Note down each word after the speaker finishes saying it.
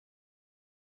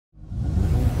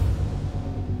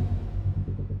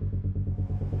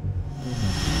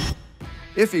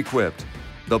If equipped,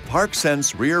 the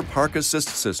ParkSense Rear Park Assist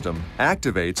system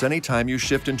activates anytime you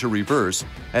shift into reverse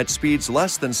at speeds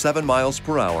less than 7 miles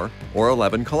per hour or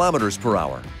 11 kilometers per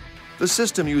hour. The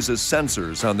system uses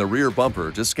sensors on the rear bumper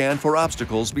to scan for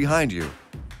obstacles behind you.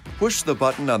 Push the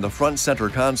button on the front center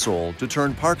console to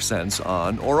turn ParkSense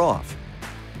on or off.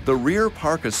 The Rear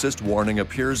Park Assist warning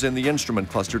appears in the instrument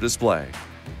cluster display.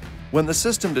 When the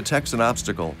system detects an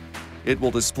obstacle, it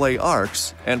will display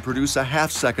arcs and produce a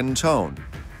half-second tone.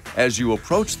 As you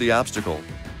approach the obstacle,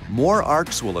 more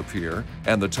arcs will appear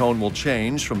and the tone will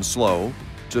change from slow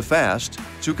to fast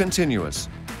to continuous.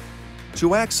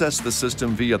 To access the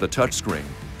system via the touchscreen,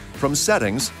 from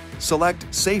Settings, select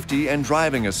Safety and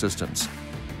Driving Assistance.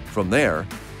 From there,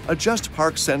 adjust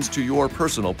ParkSense to your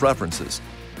personal preferences.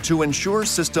 To ensure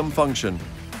system function,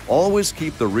 always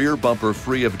keep the rear bumper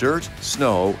free of dirt,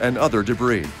 snow, and other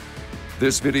debris.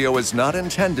 This video is not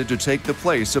intended to take the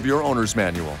place of your owner's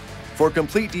manual. For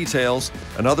complete details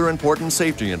and other important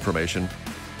safety information,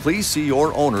 please see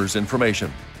your owner's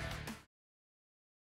information.